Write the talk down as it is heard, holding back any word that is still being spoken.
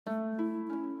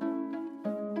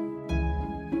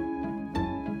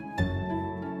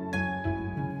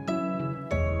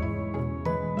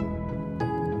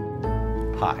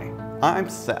Hi, I'm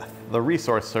Seth, the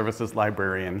Resource Services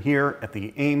Librarian here at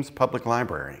the Ames Public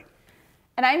Library.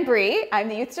 And I'm Bree. I'm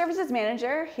the Youth Services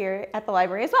Manager here at the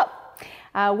library as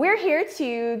well. We're here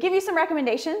to give you some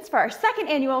recommendations for our second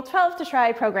annual 12 to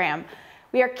Try program.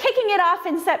 We are kicking it off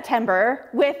in September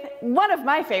with one of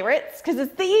my favorites, because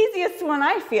it's the easiest one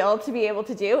I feel to be able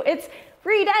to do. It's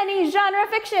read any genre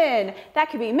fiction.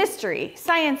 That could be mystery,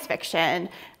 science fiction,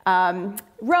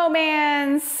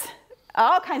 romance,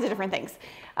 all kinds of different things.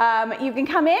 You can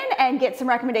come in and get some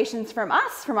recommendations from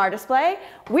us, from our display.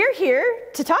 We're here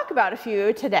to talk about a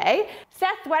few today.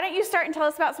 Seth, why don't you start and tell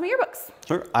us about some of your books?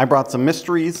 Sure. I brought some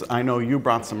mysteries. I know you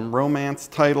brought some romance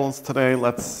titles today.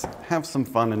 Let's have some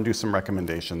fun and do some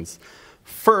recommendations.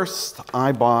 First,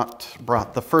 I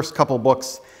brought the first couple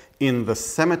books in the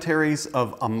Cemeteries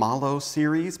of Amalo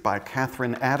series by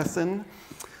Katherine Addison.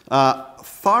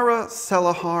 Thara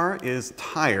Selahar is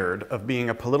tired of being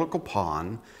a political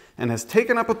pawn and has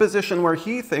taken up a position where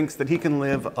he thinks that he can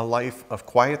live a life of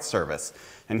quiet service.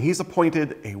 And he's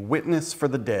appointed a witness for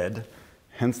the dead,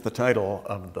 hence the title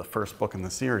of the first book in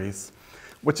the series,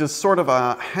 which is sort of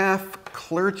a half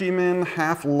clergyman,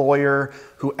 half lawyer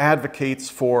who advocates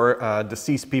for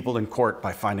deceased people in court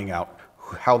by finding out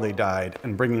how they died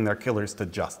and bringing their killers to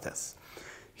justice.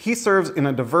 He serves in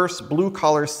a diverse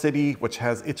blue-collar city which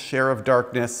has its share of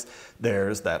darkness.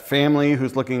 There's that family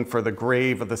who's looking for the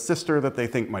grave of the sister that they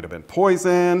think might have been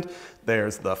poisoned.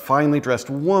 There's the finely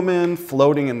dressed woman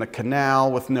floating in the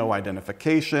canal with no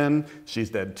identification.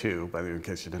 She's dead too, by the way, in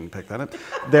case you didn't pick that up.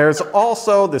 There's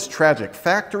also this tragic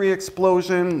factory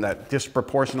explosion that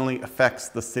disproportionately affects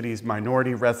the city's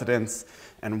minority residents.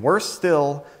 And worse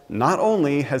still, not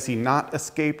only has he not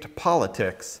escaped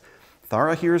politics,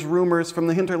 Thara hears rumors from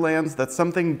the hinterlands that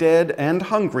something dead and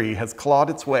hungry has clawed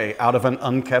its way out of an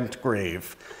unkempt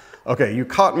grave. Okay, you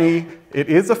caught me. It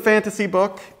is a fantasy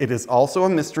book. It is also a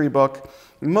mystery book.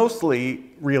 Mostly,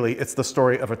 really, it's the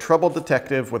story of a troubled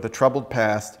detective with a troubled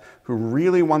past who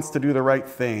really wants to do the right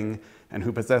thing and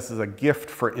who possesses a gift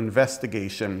for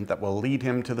investigation that will lead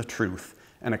him to the truth,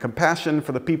 and a compassion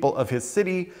for the people of his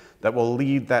city that will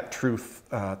lead that truth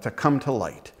to come to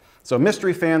light. So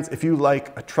mystery fans, if you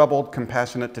like a troubled,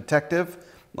 compassionate detective,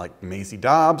 like Maisie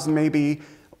Dobbs maybe,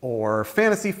 or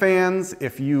fantasy fans,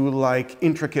 if you like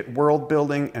intricate world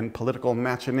building and political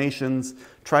machinations,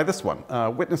 try this one,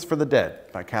 Witness for the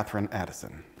Dead by Katherine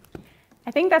Addison.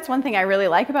 I think that's one thing I really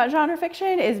like about genre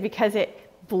fiction, is because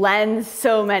it blends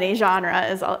so many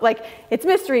genres. Like, it's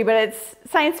mystery, but it's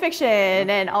science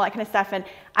fiction and all that kind of stuff. And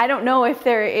I don't know if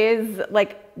there is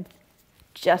like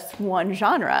just one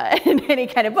genre in any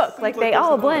kind of book. Like they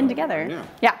all blend together.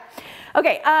 Yeah.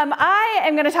 Okay, I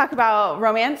am going to talk about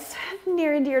romance,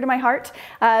 near and dear to my heart.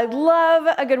 I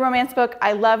love a good romance book.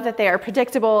 I love that they are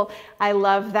predictable. I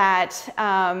love that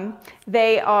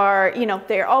they are,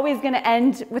 they're always going to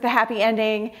end with a happy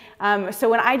ending. So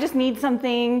when I just need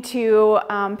something to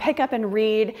pick up and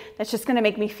read that's just going to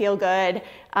make me feel good,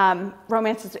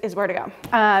 romance is where to go.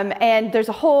 And there's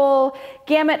a whole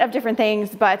gamut of different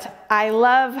things, but I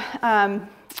love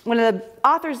one of the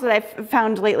authors that I've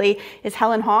found lately is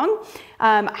Helen Hoang.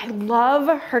 I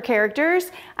love her characters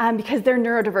because they're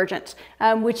neurodivergent,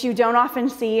 which you don't often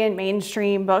see in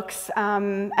mainstream books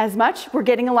as much. We're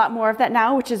getting a lot more of that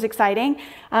now, which is exciting.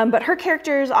 But her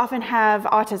characters often have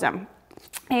autism.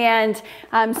 And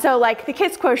so like the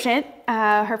Kids Quotient,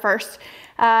 her first,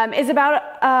 is about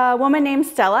a woman named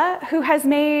Stella who has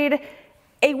made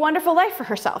a wonderful life for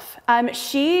herself.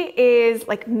 She is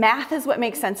like, math is what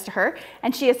makes sense to her,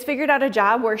 and she has figured out a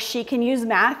job where she can use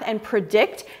math and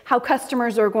predict how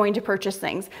customers are going to purchase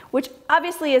things, which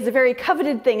obviously is a very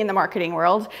coveted thing in the marketing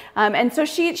world. And so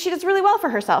she does really well for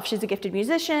herself. She's a gifted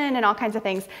musician and all kinds of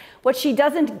things. What she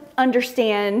doesn't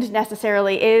understand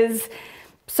necessarily is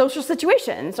social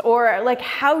situations, or like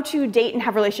how to date and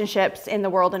have relationships in the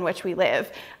world in which we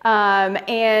live.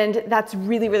 And that's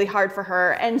really, really hard for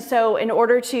her. And so in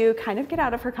order to kind of get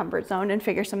out of her comfort zone and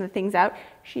figure some of the things out,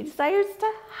 she decides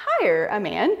to hire a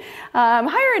man,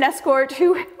 hire an escort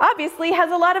who obviously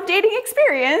has a lot of dating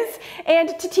experience,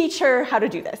 and to teach her how to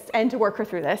do this and to work her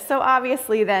through this. So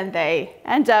obviously then they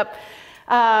end up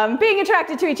being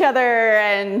attracted to each other,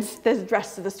 and the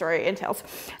rest of the story entails.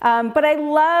 But I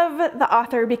love the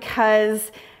author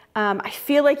because I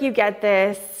feel like you get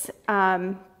this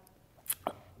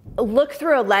look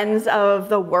through a lens of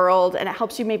the world, and it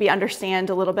helps you maybe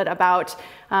understand a little bit about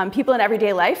people in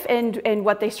everyday life and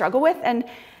what they struggle with. And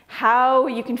how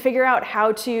you can figure out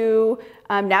how to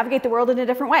navigate the world in a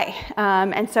different way.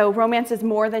 And so romance is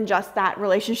more than just that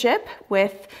relationship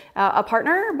with a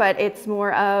partner, but it's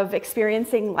more of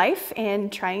experiencing life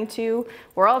and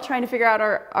we're all trying to figure out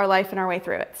our life and our way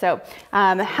through it. So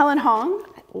Helen Hoang,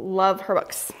 love her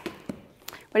books.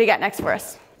 What do you got next for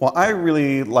us? Well, I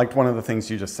really liked one of the things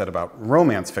you just said about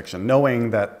romance fiction, knowing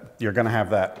that you're going to have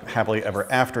that happily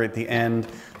ever after at the end.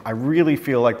 I really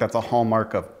feel like that's a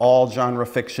hallmark of all genre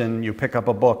fiction. You pick up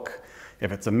a book,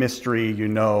 if it's a mystery, you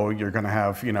know you're going to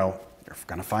have, you're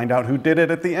going to find out who did it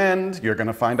at the end. You're going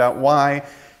to find out why.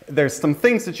 There's some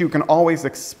things that you can always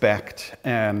expect,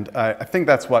 and I think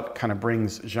that's what kind of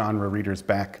brings genre readers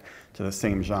back to the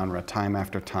same genre time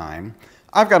after time.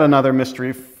 I've got another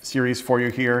mystery series for you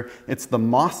here. It's the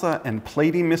Mossa and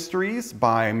Pleiti Mysteries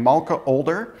by Malka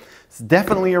Older. It's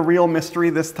definitely a real mystery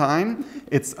this time.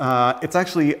 It's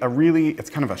actually it's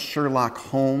kind of a Sherlock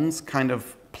Holmes kind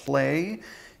of play.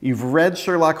 You've read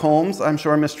Sherlock Holmes, I'm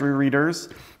sure, mystery readers,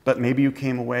 but maybe you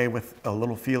came away with a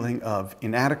little feeling of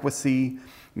inadequacy.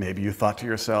 Maybe you thought to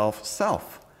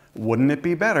yourself, wouldn't it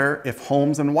be better if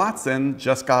Holmes and Watson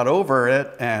just got over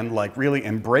it and really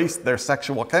embraced their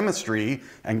sexual chemistry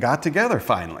and got together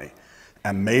finally?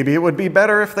 And maybe it would be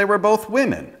better if they were both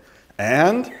women.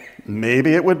 And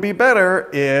maybe it would be better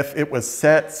if it was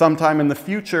set sometime in the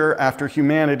future after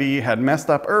humanity had messed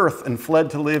up Earth and fled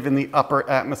to live in the upper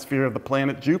atmosphere of the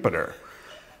planet Jupiter.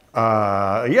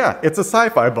 Yeah, it's a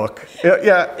sci-fi book.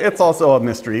 Yeah, it's also a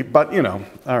mystery, but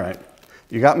all right.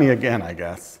 You got me again, I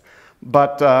guess.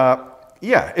 But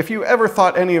yeah, if you ever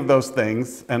thought any of those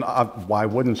things, and why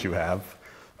wouldn't you have,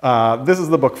 this is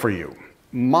the book for you.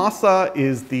 Mossa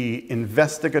is the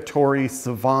investigatory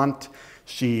savant.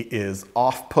 She is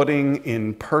off-putting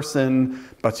in person,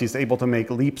 but she's able to make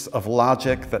leaps of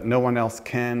logic that no one else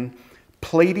can.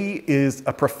 Pleiti is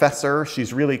a professor.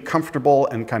 She's really comfortable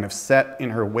and kind of set in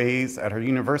her ways at her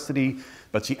university,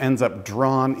 but she ends up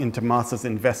drawn into Mossa's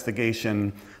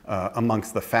investigation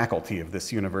amongst the faculty of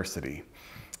this university.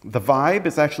 The vibe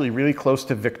is actually really close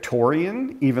to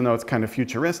Victorian, even though it's kind of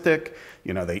futuristic.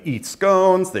 They eat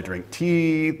scones, they drink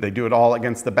tea, they do it all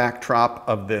against the backdrop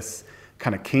of this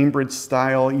kind of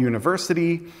Cambridge-style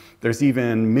university. There's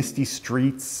even misty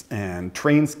streets and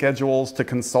train schedules to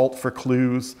consult for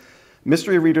clues.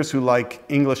 Mystery readers who like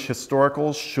English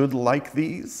historicals should like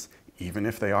these, even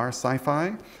if they are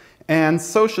sci-fi. And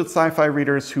so should sci-fi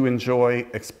readers who enjoy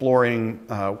exploring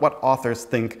what authors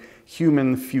think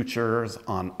human futures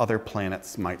on other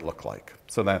planets might look like.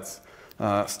 So that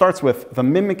starts with The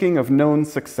Mimicking of Known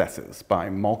Successes by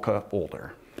Malka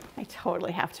Older. I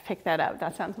totally have to pick that up.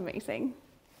 That sounds amazing.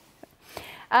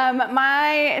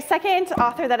 My second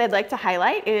author that I'd like to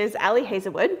highlight is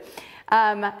Hazelwood.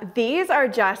 These are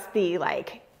just the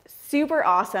super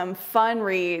awesome, fun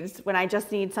reads when I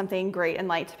just need something great and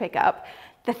light to pick up.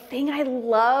 The thing I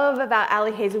love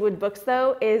about Hazelwood books,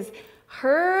 though, is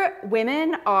her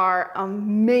women are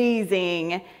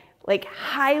amazing,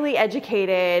 highly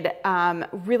educated,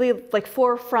 really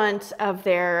forefront of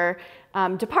their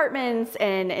departments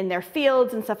and in their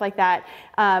fields and stuff like that.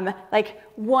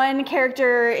 One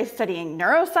character is studying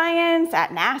neuroscience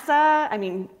at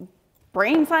NASA,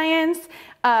 brain science.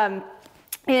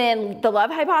 In The Love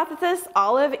Hypothesis,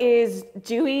 Olive is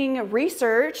doing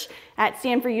research at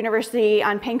Stanford University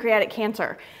on pancreatic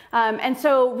cancer. And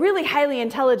so really highly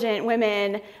intelligent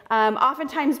women,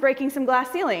 oftentimes breaking some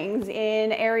glass ceilings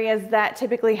in areas that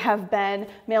typically have been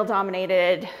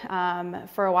male-dominated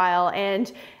for a while.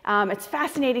 And it's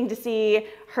fascinating to see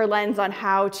her lens on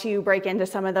how to break into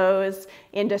some of those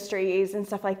industries and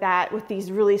stuff like that with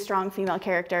these really strong female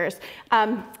characters.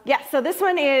 Yeah, so this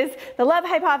one is The Love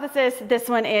Hypothesis. This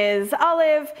one is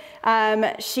Olive.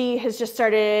 She has just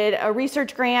started a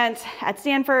research grant at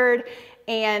Stanford.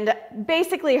 And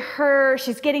basically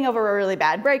she's getting over a really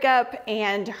bad breakup,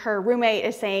 and her roommate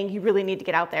is saying, you really need to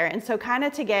get out there. And so kind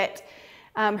of to get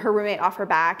her roommate off her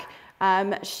back,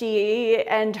 she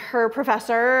and her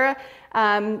professor,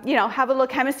 have a little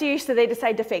chemistry, so they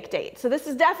decide to fake date. So this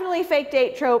is definitely a fake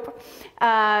date trope.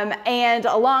 And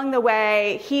along the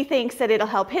way, he thinks that it'll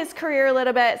help his career a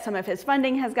little bit. Some of his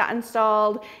funding has gotten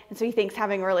stalled, and so he thinks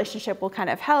having a relationship will kind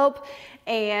of help.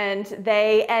 And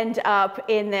they end up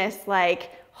in this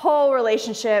whole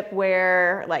relationship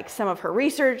where some of her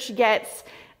research gets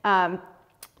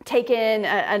taken.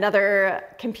 Another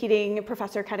competing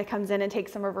professor kind of comes in and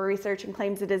takes some of her research and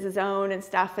claims it is his own and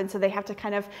stuff. And so they have to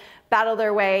kind of battle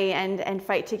their way and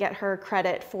fight to get her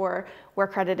credit for where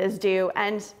credit is due,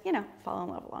 and fall in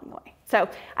love along the way. So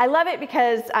I love it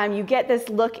because you get this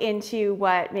look into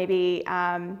what maybe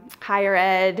higher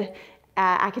ed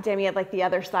academia, like the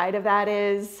other side of that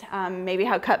is, maybe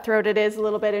how cutthroat it is a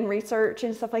little bit in research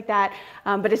and stuff like that.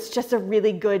 But it's just a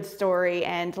really good story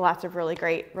and lots of really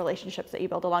great relationships that you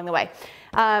build along the way.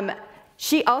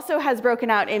 She also has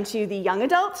broken out into the young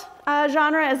adult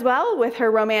genre as well with her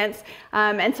romance.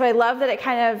 And so I love that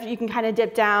you can kind of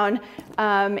dip down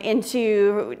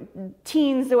into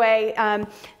teens the way.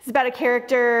 It's about a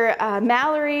character,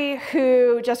 Mallory,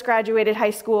 who just graduated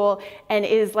high school and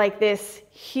is like this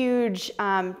huge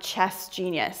chess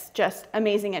genius, just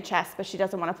amazing at chess, but she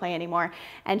doesn't want to play anymore.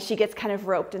 And she gets kind of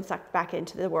roped and sucked back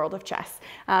into the world of chess.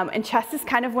 And chess is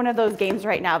kind of one of those games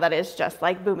right now that is just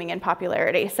like booming in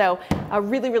popularity. So a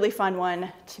really, really fun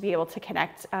one to be able to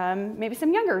connect maybe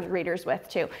some younger readers with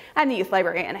too. I'm the youth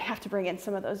librarian and I have to bring in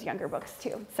some of those younger books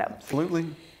too. So absolutely.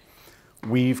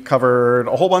 We've covered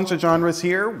a whole bunch of genres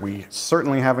here. We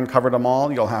certainly haven't covered them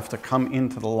all. You'll have to come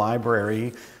into the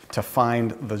library to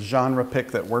find the genre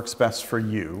pick that works best for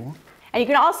you. And you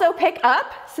can also pick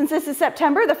up, since this is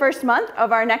September, the first month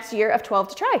of our next year of 12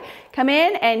 to Try. Come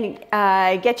in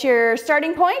and get your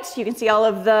starting points. You can see all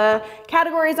of the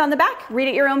categories on the back. Read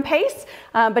at your own pace,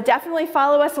 but definitely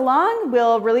follow us along.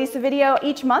 We'll release a video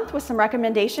each month with some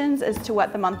recommendations as to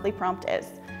what the monthly prompt is.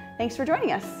 Thanks for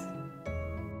joining us.